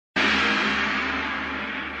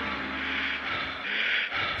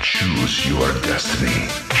Choose your destiny.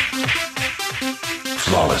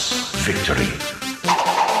 Flawless victory.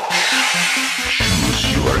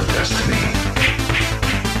 Choose your destiny.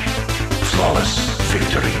 Flawless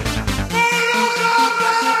victory.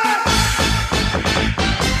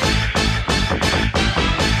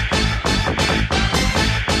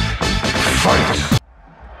 Fight!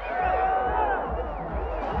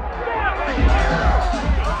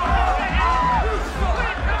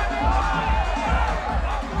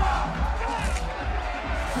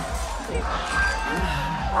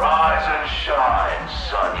 Rise and shine,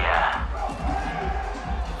 Sonya.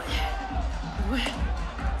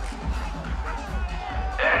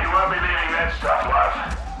 Yeah, you won't be needing that stuff, love.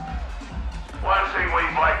 One thing we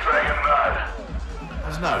Black Dragon know.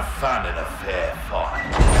 There's no fun in a fair fight.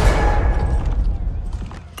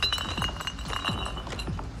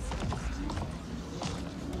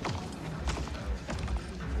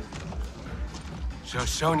 So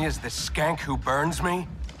Sonya's the skank who burns me?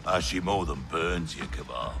 She more than burns you,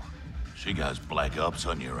 Cabal. She goes black ops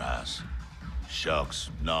on your ass. Shocks,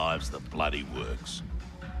 knives, the bloody works.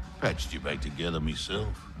 Patched you back together myself.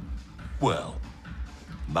 Well,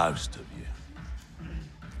 most of you.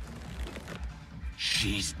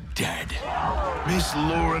 She's dead. Miss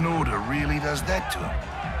Law and Order really does that to him?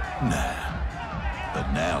 Nah.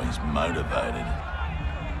 But now he's motivated.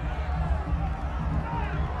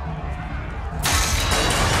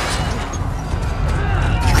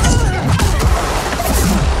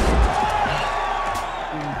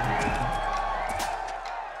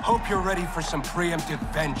 Hope you're ready for some preemptive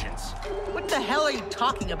vengeance. What the hell are you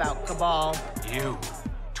talking about, Cabal? You,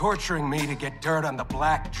 torturing me to get dirt on the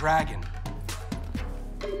Black Dragon.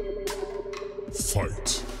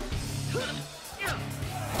 Fight!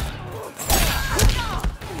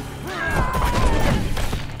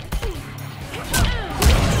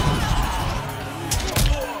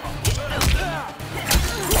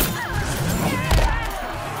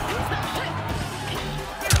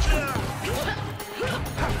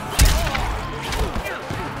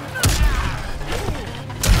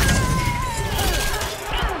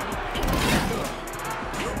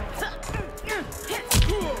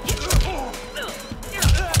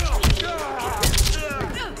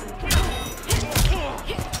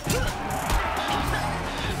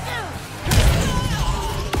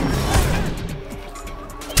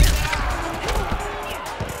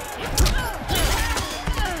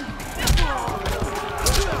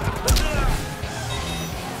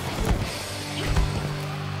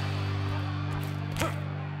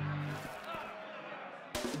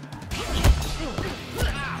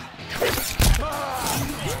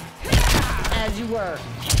 As you were.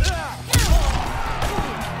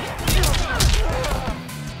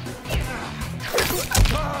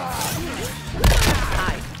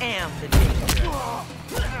 I am the danger.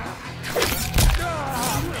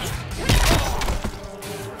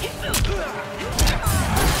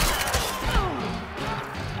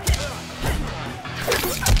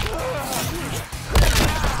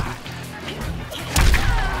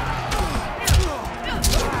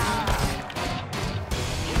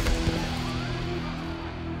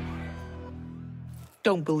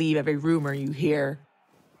 Don't believe every rumor you hear.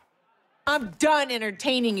 I'm done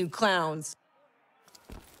entertaining you clowns.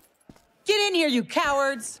 Get in here, you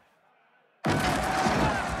cowards!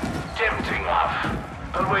 Tempting, love.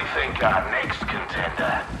 But we think our next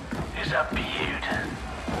contender is a beaut.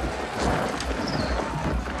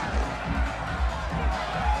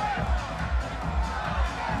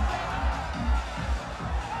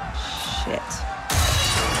 Shit.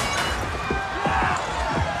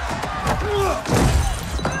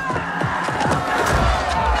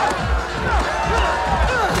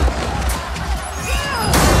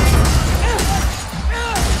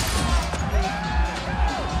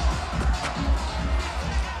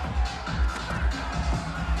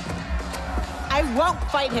 I won't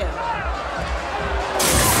fight him.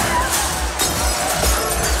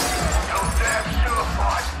 You'll damn sure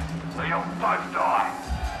fight, or you'll both die.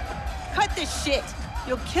 Cut this shit.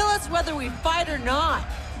 You'll kill us whether we fight or not.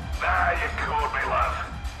 Nah, you caught me, love.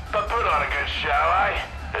 But put on a good show, eh?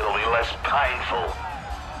 It'll be less painful.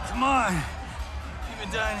 Come on. You've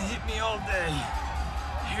been dying to hit me all day.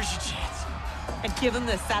 Here's your chance. And give him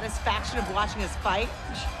the satisfaction of watching us fight?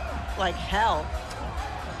 Like hell.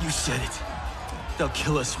 You said it. They'll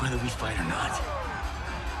kill us whether we fight or not.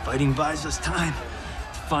 Fighting buys us time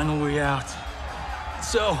to find a way out.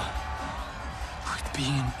 So, with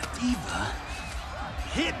being a diva,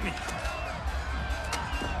 hit me.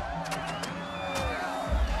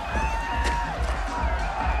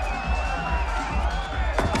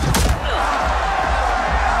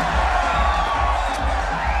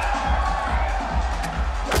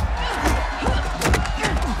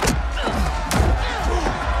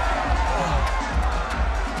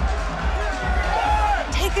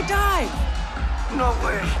 Dive! No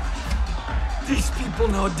way. These people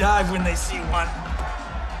know dive when they see one.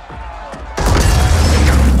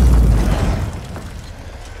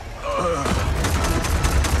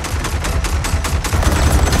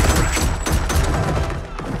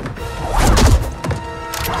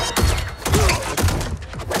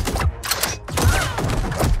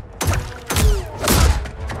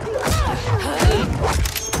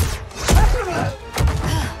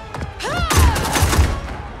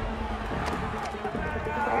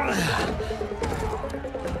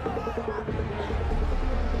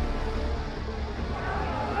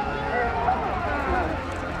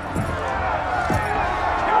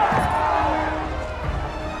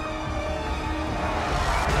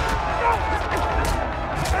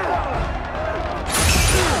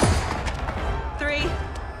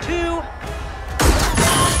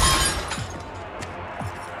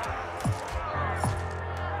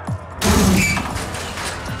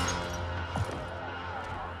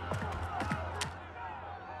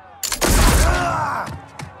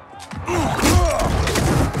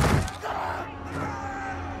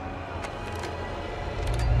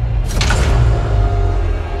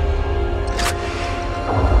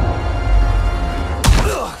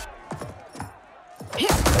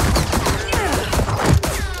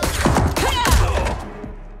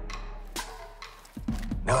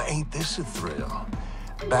 Ain't this a thrill?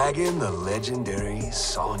 Bagging the legendary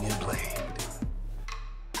Sonya Blade.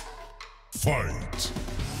 Fight.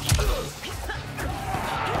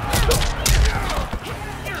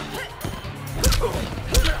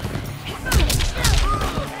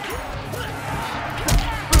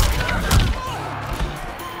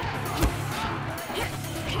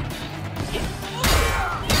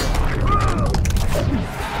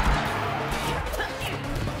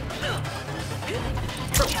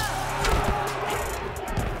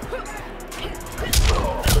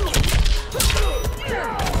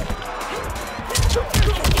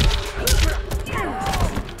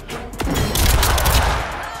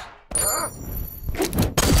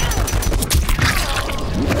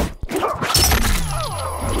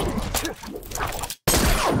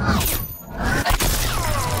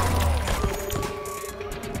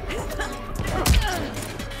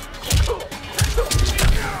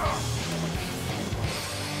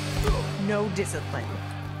 No discipline.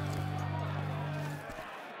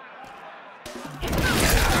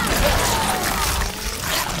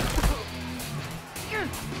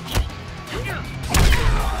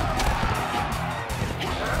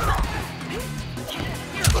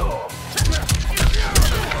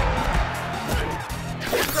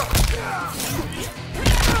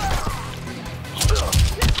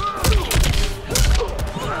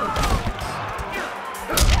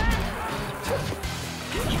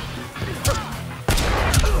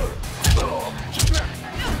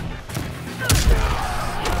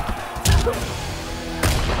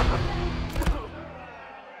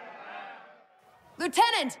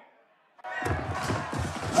 Lieutenant!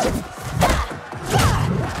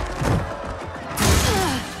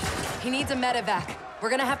 He needs a medevac.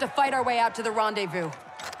 We're gonna have to fight our way out to the rendezvous.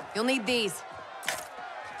 You'll need these.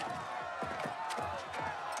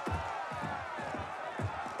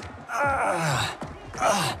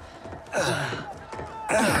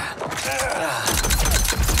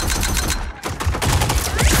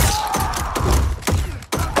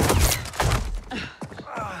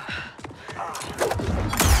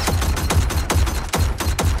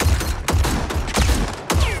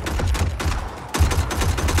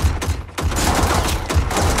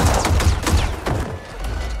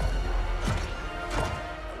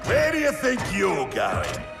 Where do you think you're going?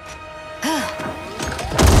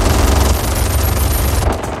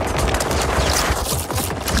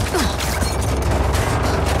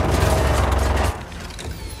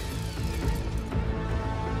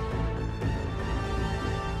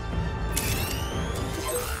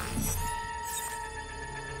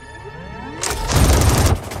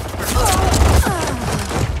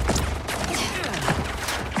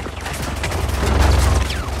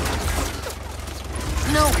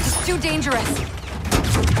 No, it's too dangerous.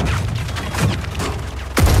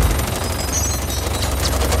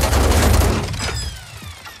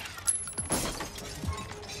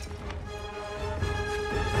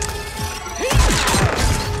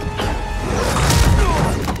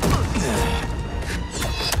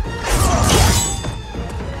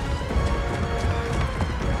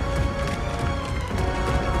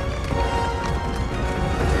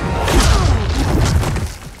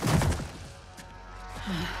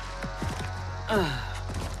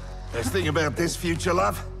 Best thing about this future,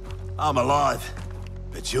 love? I'm alive.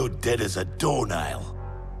 But you're dead as a doornail.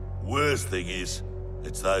 Worst thing is,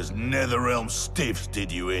 It's those Netherrealm stiffs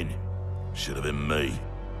did you in. Should have been me.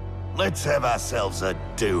 Let's have ourselves a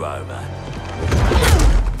do-over.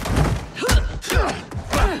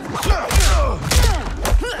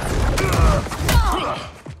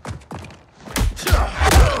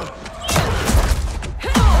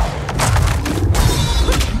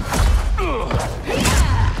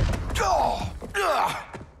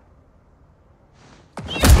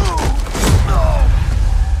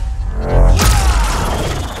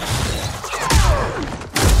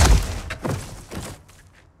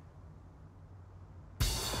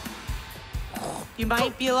 You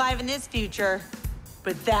might be alive in this future,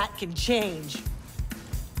 but that can change.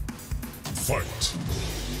 Fight.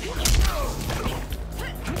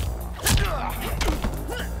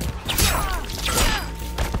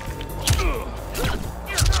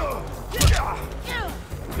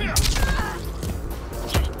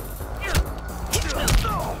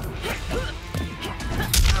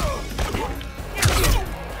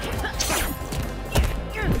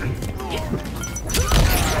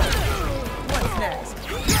 What's next?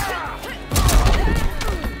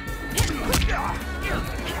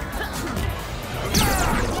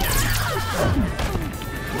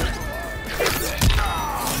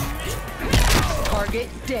 Target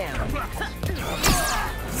down.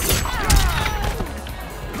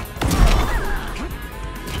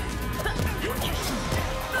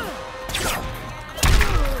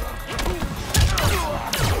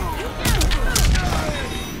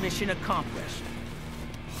 Mission accomplished.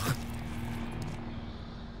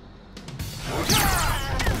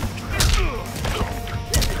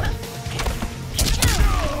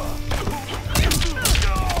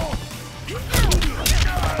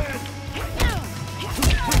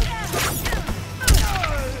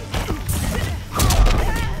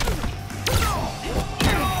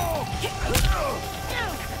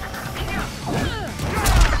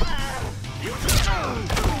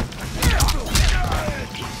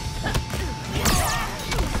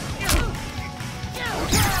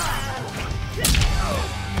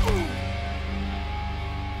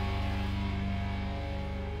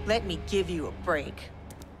 Let me give you a break.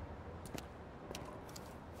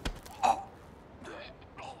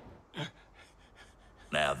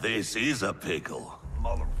 Now this is a pickle.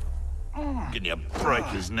 Can you break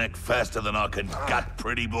his neck faster than I can gut,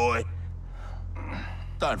 pretty boy?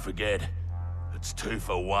 Don't forget, it's 2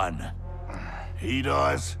 for 1. He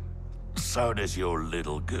dies, so does your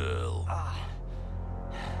little girl.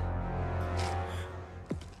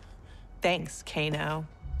 Thanks, Kano,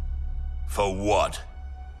 For what?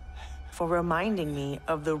 for reminding me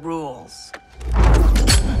of the rules.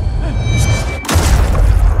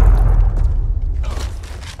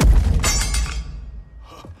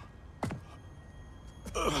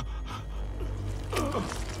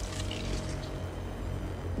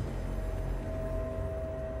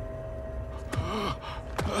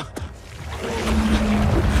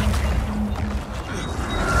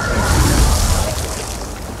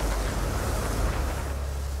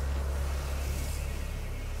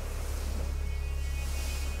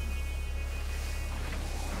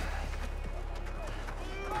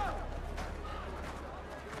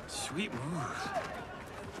 Sweet move.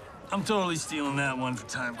 I'm totally stealing that one for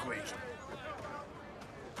Time Quake.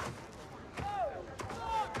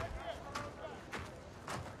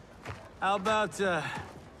 How about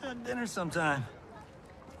dinner sometime?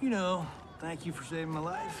 You know, thank you for saving my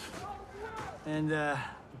life. And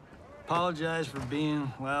apologize for being,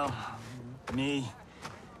 well, me.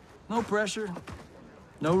 No pressure,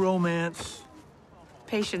 no romance.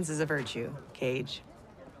 Patience is a virtue, Cage.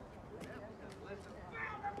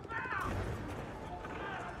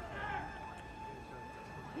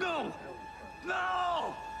 No!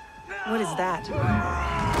 No! No! What is that?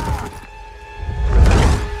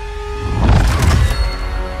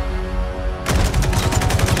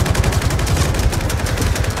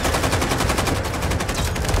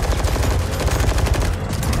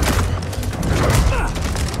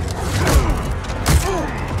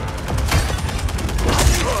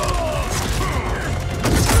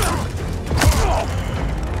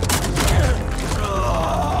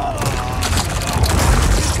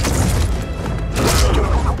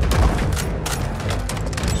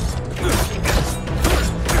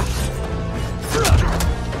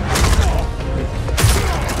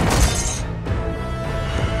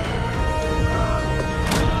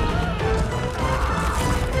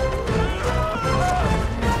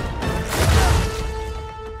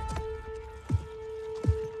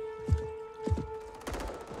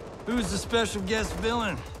 Who's the special guest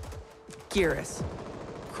villain? Gearus,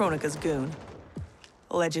 Kronika's goon.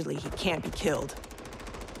 Allegedly, he can't be killed.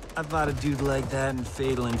 I fought a dude like that in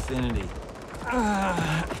Fatal Infinity.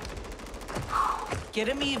 Get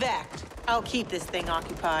him evac'd. I'll keep this thing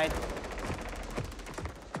occupied.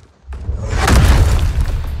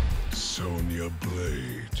 Sonya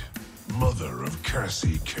Blade, mother of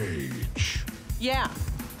Cassie Cage. Yeah,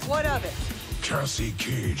 what of it? Cassie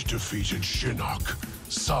Cage defeated Shinnok,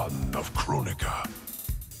 son of Kronika.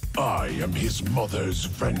 I am his mother's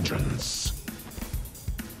vengeance.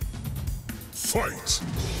 Fight!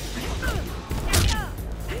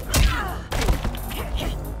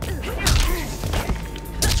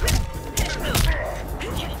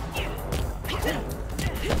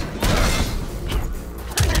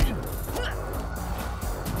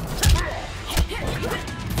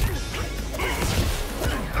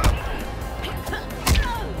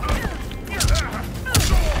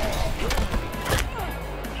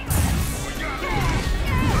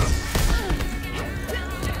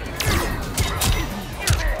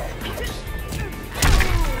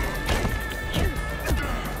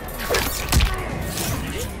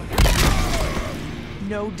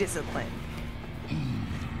 No discipline.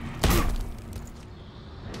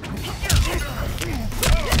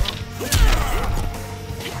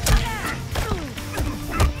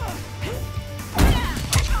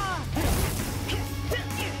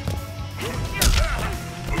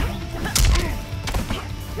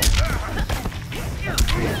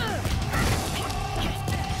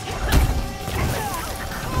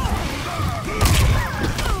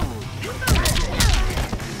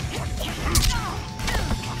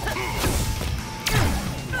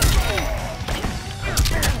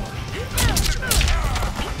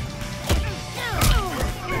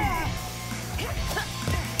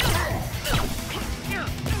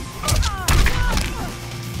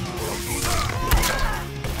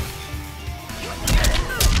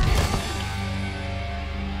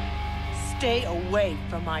 Stay away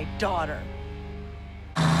from my daughter.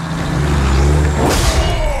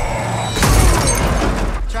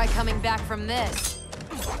 Try coming back from this.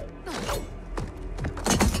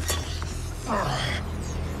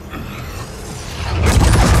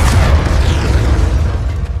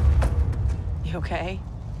 You okay?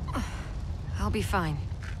 I'll be fine.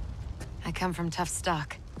 I come from tough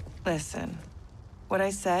stock. Listen, what I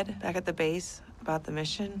said back at the base about the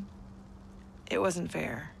mission, it wasn't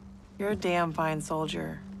fair. You're a damn fine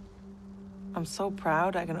soldier. I'm so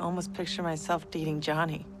proud I can almost picture myself dating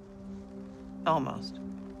Johnny. Almost.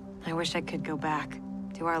 I wish I could go back.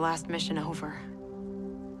 Do our last mission over.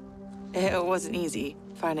 It wasn't easy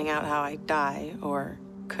finding out how I'd die, or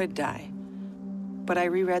could die. But I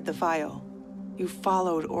reread the file. You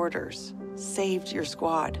followed orders, saved your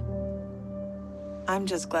squad. I'm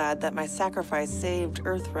just glad that my sacrifice saved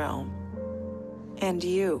Earthrealm. And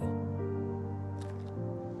you.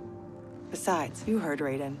 Besides, you heard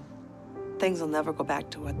Raiden. Things will never go back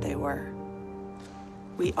to what they were.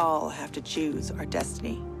 We all have to choose our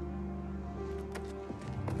destiny.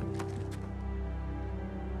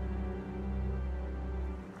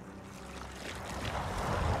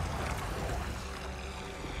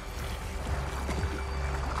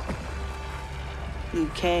 Liu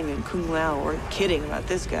Kang and Kung Lao weren't kidding about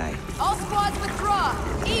this guy. All squads withdraw!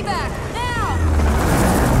 Evac, now!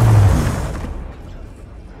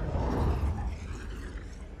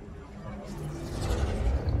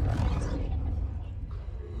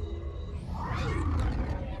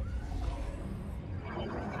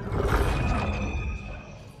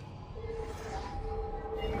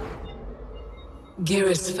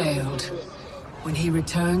 Geras failed. When he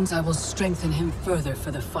returns, I will strengthen him further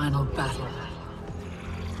for the final battle.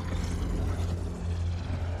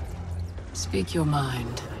 Speak your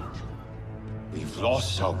mind. We've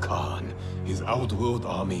lost Shao Kahn, his outworld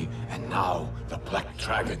army, and now the Black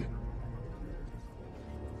Dragon.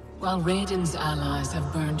 While Raiden's allies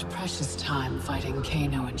have burned precious time fighting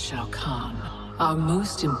Kano and Shao Kahn, our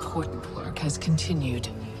most important work has continued,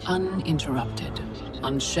 uninterrupted,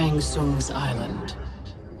 on Shang Tsung's island.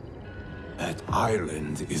 That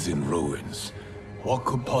island is in ruins. What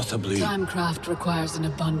could possibly... Timecraft requires an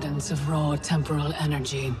abundance of raw temporal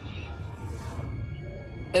energy.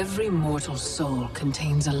 Every mortal soul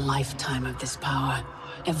contains a lifetime of this power.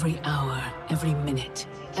 Every hour, every minute,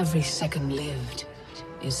 every second lived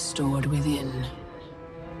is stored within.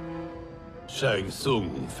 Shang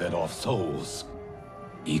Tsung fed off souls.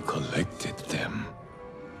 He collected them.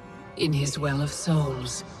 In his well of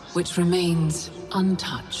souls, which remains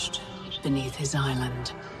untouched beneath his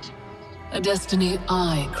island. A destiny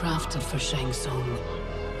I crafted for Shang Tsung,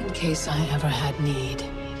 in case I ever had need.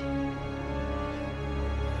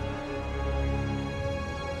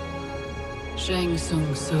 Shang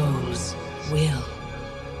Tsung's souls will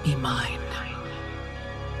be mine.